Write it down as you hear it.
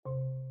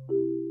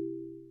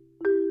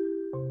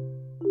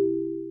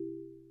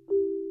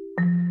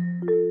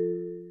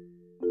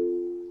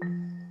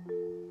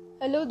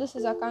Hello, this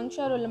is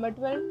Akanksha, roll number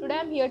 12. Today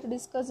I'm here to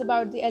discuss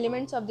about the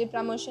elements of the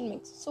promotion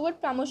mix. So what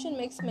promotion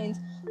mix means?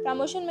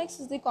 Promotion mix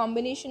is the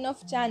combination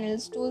of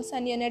channels, tools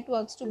and your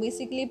networks to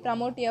basically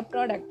promote your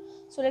product.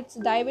 So let's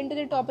dive into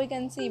the topic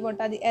and see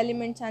what are the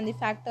elements and the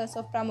factors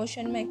of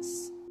promotion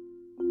mix.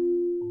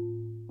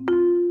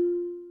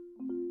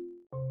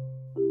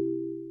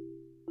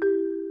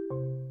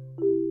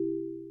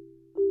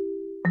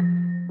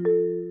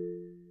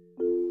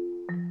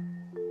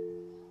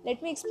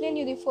 Let me explain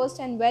you the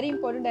first and very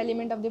important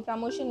element of the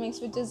promotion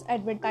mix, which is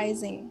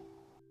advertising.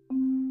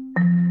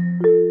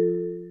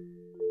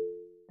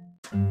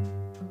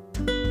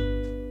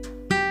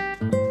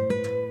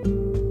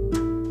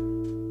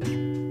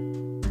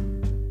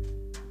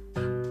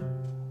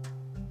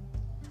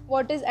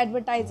 What is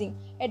advertising?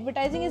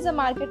 Advertising is a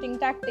marketing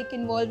tactic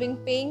involving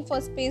paying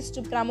for space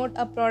to promote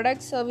a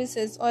product,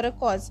 services, or a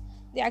cause.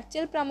 The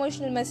actual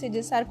promotional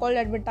messages are called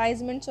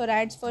advertisements or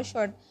ads for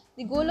short.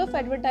 The goal of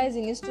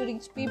advertising is to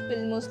reach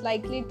people most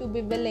likely to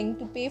be willing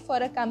to pay for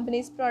a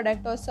company's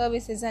product or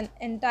services and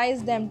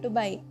entice them to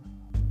buy.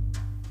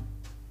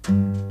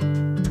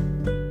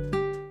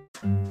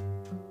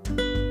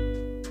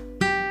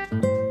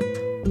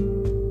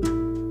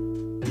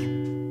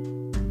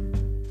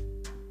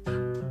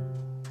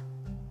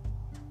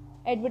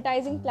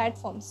 Advertising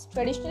platforms.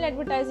 Traditional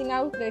advertising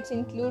outlets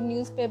include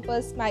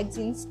newspapers,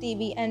 magazines,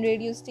 TV, and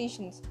radio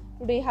stations.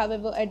 Today,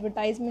 however,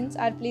 advertisements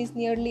are placed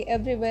nearly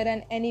everywhere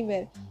and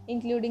anywhere,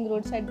 including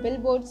roadside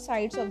billboards,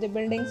 sites of the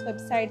buildings,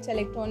 websites,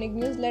 electronic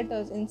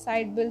newsletters,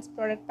 inside bills,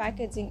 product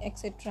packaging,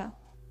 etc.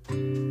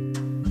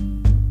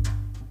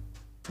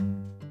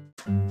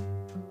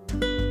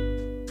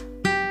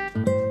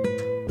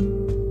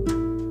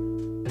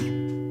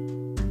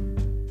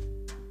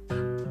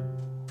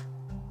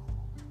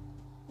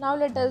 Now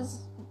let us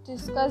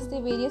discuss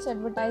the various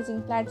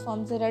advertising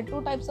platforms. There are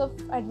two types of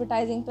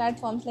advertising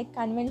platforms like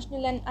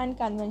conventional and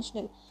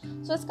unconventional.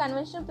 So as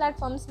conventional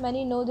platforms,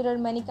 many know there are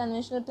many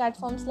conventional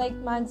platforms like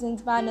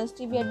magazines, banners,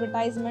 TV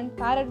advertisement,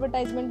 car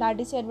advertisement,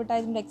 RTC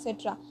advertisement,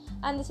 etc.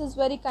 And this is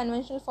very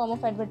conventional form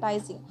of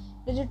advertising.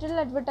 Digital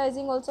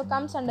advertising also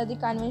comes under the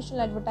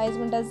conventional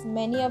advertisement as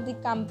many of the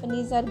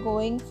companies are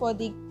going for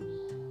the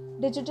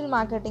digital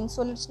marketing.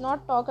 So let's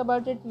not talk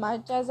about it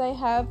much as I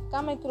have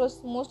come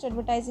across most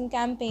advertising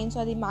campaigns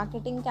or the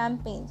marketing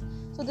campaigns.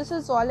 So this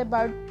is all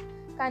about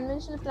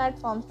conventional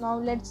platforms. Now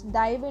let's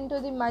dive into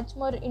the much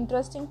more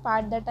interesting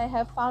part that I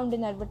have found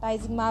in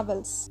advertising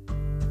marvels.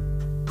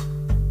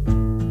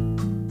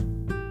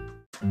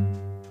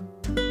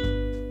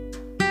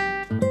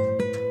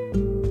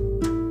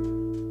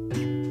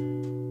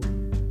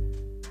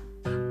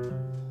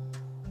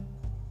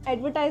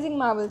 Advertising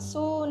marvels.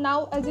 So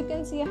now as you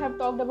can see, I have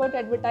talked about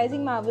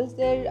advertising marvels.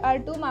 There are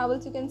two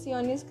marvels you can see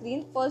on your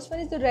screen. First one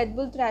is the Red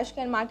Bull trash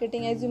can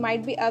marketing, as you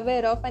might be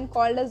aware of, and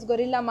called as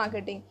guerrilla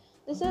marketing.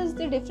 This is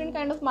the different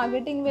kind of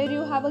marketing where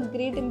you have a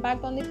great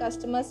impact on the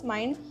customer's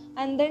mind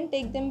and then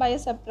take them by a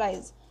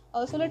surprise.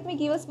 So let me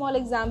give a small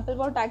example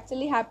what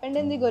actually happened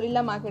in the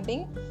guerrilla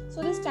marketing.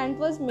 So this stunt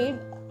was made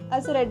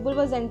as Red Bull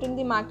was entering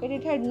the market.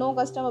 It had no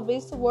customer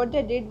base, so what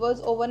they did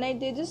was overnight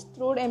they just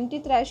threw empty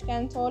trash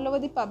cans all over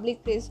the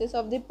public places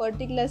of the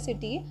particular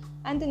city,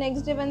 and the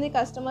next day when the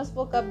customers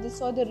woke up, they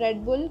saw the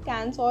Red Bull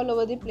cans all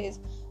over the place.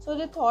 So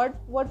they thought,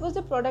 what was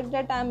the product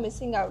that I am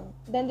missing out?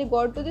 Then they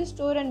got to the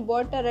store and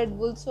bought a Red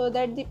Bull, so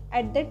that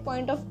at that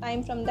point of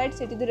time from that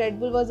city the Red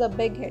Bull was a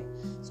big hit.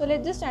 So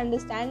let's just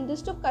understand,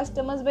 this took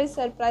customers by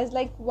surprise,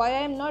 like why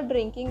I am not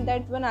drinking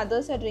that when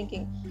others are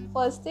drinking.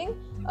 First thing,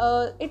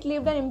 it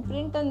left an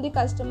imprint on the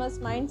customer's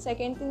mind.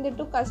 Second thing, they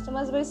took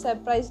customers by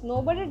surprise.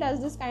 Nobody does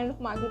this kind of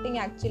marketing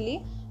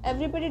actually.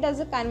 Everybody does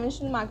a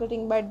conventional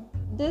marketing, but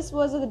this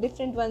was a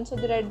different one. So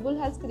the Red Bull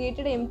has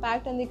created an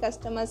impact on the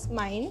customer's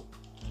mind.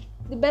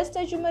 The best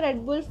achievement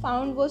Red Bull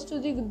found was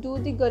to do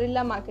the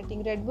guerrilla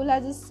marketing. Red Bull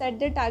has set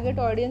their target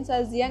audience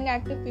as young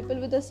active people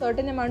with a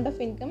certain amount of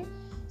income.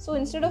 So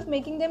instead of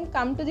making them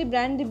come to the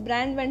brand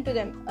went to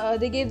them.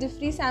 They gave the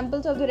free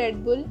samples of the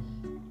Red Bull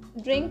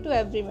drink to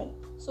everyone.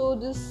 So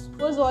this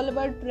was all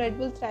about Red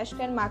Bull trash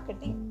can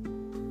marketing.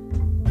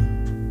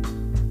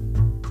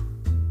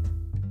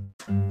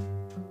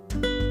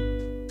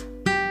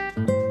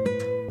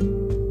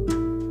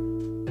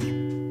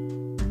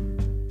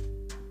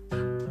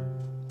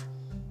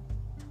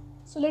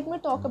 So let me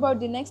talk about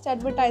the next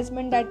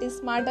advertisement, that is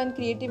smart and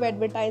creative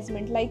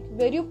advertisement. Like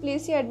where you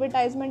place your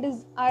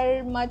advertisement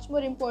are much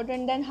more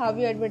important than how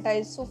you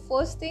advertise. So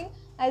first thing,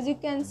 as you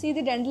can see,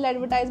 the dental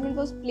advertisement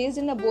was placed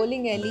in a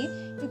bowling alley.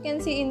 You can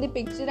see in the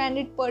picture, and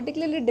it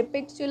particularly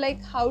depicts you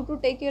like how to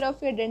take care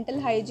of your dental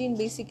hygiene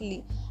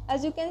basically.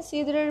 As you can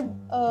see, there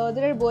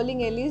are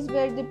bowling alleys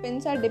where the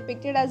pins are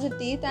depicted as a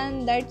teeth,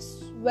 and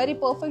that's very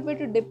perfect way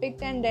to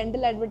depict an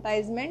dental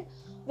advertisement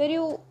where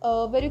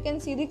you can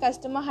see the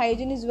customer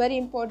hygiene is very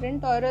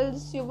important, or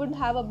else you would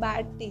have a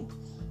bad teeth.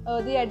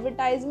 The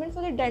advertisement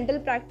for the dental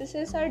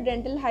practices or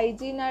dental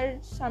hygiene are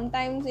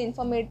sometimes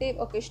informative,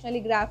 occasionally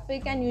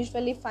graphic, and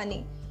usually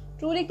funny.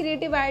 Truly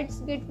creative ads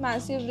get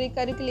massive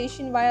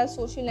recirculation via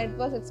social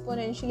networks,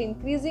 exponentially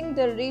increasing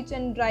the reach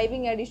and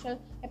driving additional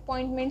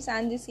appointments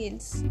and the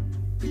sales.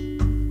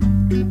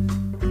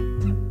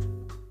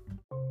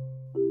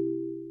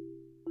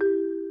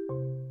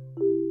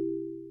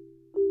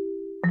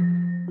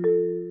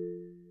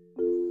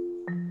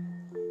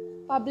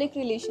 Public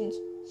relations.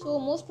 So,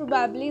 most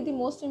probably, the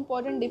most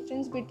important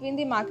difference between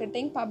the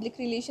marketing, public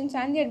relations,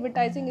 and the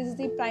advertising is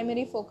the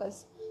primary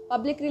focus.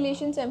 Public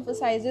relations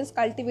emphasizes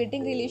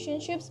cultivating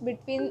relationships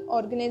between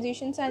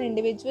organizations and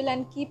individual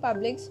and key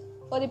publics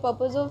for the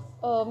purpose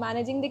of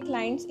managing the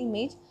client's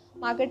image.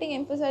 Marketing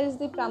emphasizes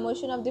the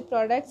promotion of the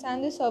products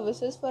and the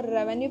services for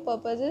revenue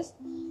purposes.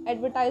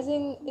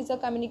 Advertising is a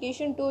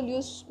communication tool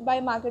used by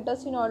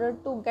marketers in order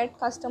to get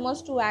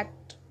customers to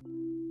act.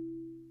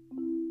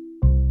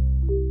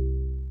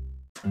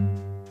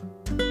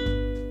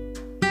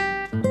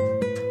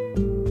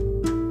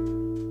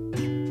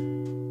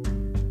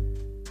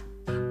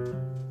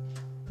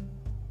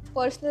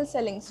 Personal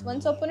sellings.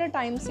 Once upon a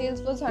time,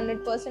 sales was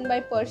 100% by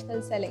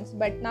personal sellings,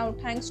 but now,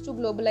 thanks to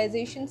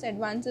globalization's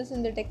advances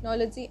in the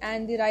technology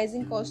and the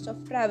rising cost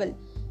of travel,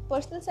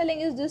 personal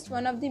selling is just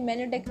one of the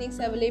many techniques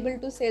available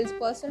to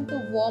salesperson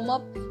to warm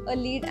up a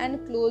lead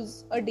and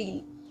close a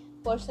deal.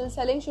 Personal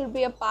selling should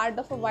be a part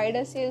of a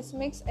wider sales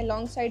mix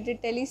alongside the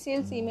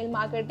telesales, email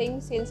marketing,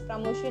 sales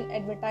promotion,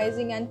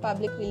 advertising, and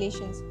public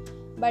relations.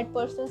 But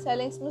personal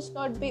selling must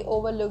not be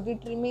overlooked.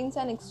 It remains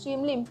an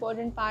extremely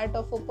important part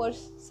of a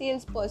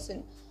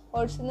salesperson.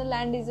 Personal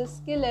land is a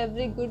skill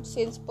every good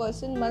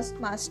salesperson must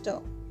master.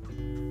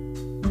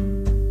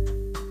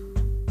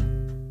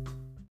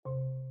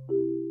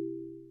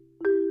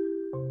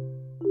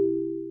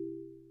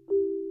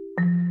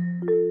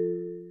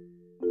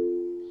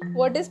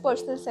 What is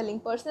personal selling?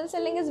 Personal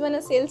selling is when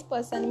a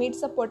salesperson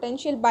meets a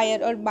potential buyer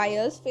or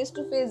buyers face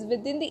to face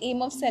within the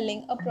aim of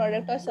selling a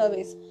product or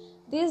service.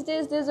 These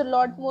days, there's a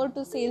lot more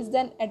to sales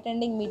than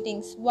attending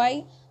meetings.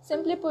 Why?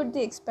 Simply put,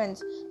 the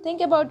expense.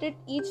 Think about it,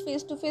 each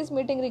face-to-face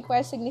meeting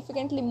requires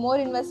significantly more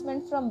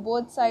investment from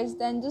both sides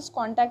than just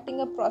contacting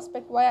a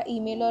prospect via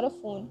email or a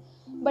phone.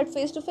 But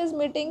face-to-face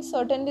meetings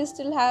certainly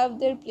still have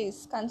their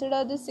place.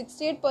 Consider this: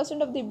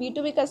 68% of the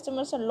B2B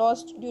customers are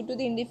lost due to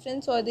the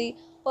indifference or the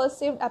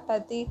perceived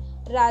apathy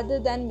rather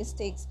than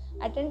mistakes.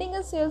 Attending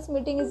a sales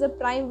meeting is a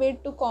prime way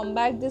to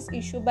combat this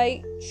issue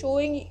by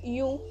showing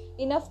you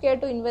enough care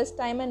to invest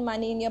time and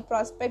money in your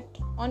prospect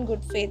on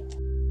good faith.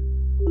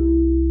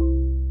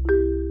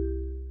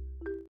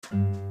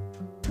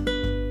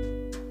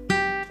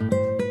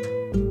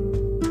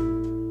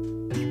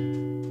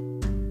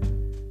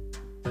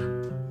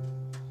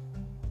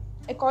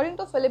 According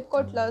to Philip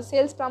Kotler,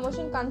 sales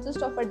promotion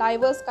consists of a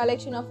diverse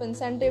collection of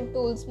incentive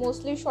tools,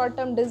 mostly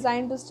short-term,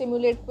 designed to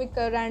stimulate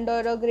quicker and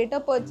or a greater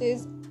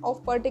purchase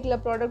of particular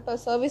product or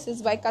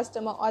services by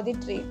customer or the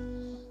trade.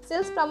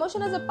 Sales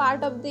promotion as a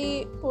part of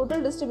the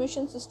total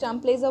distribution system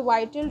plays a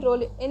vital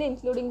role in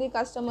including the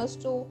customers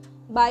to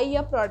buy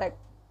your product.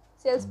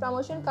 Sales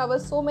promotion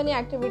covers so many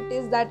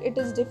activities that it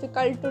is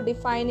difficult to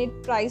define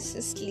it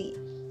precisely.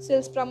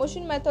 Sales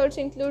promotion methods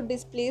include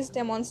displays,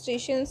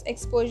 demonstrations,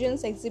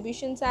 expositions,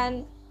 exhibitions,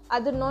 and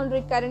other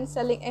non-recurrent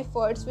selling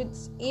efforts which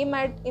aim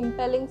at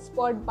impelling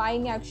spot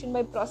buying action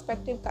by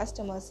prospective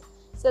customers.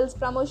 Sales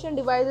promotion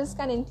devices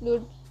can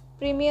include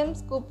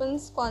premiums,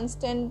 coupons,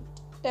 constant,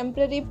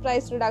 temporary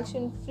price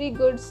reduction, free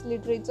goods,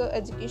 literature,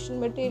 education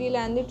material,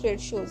 and the trade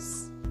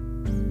shows.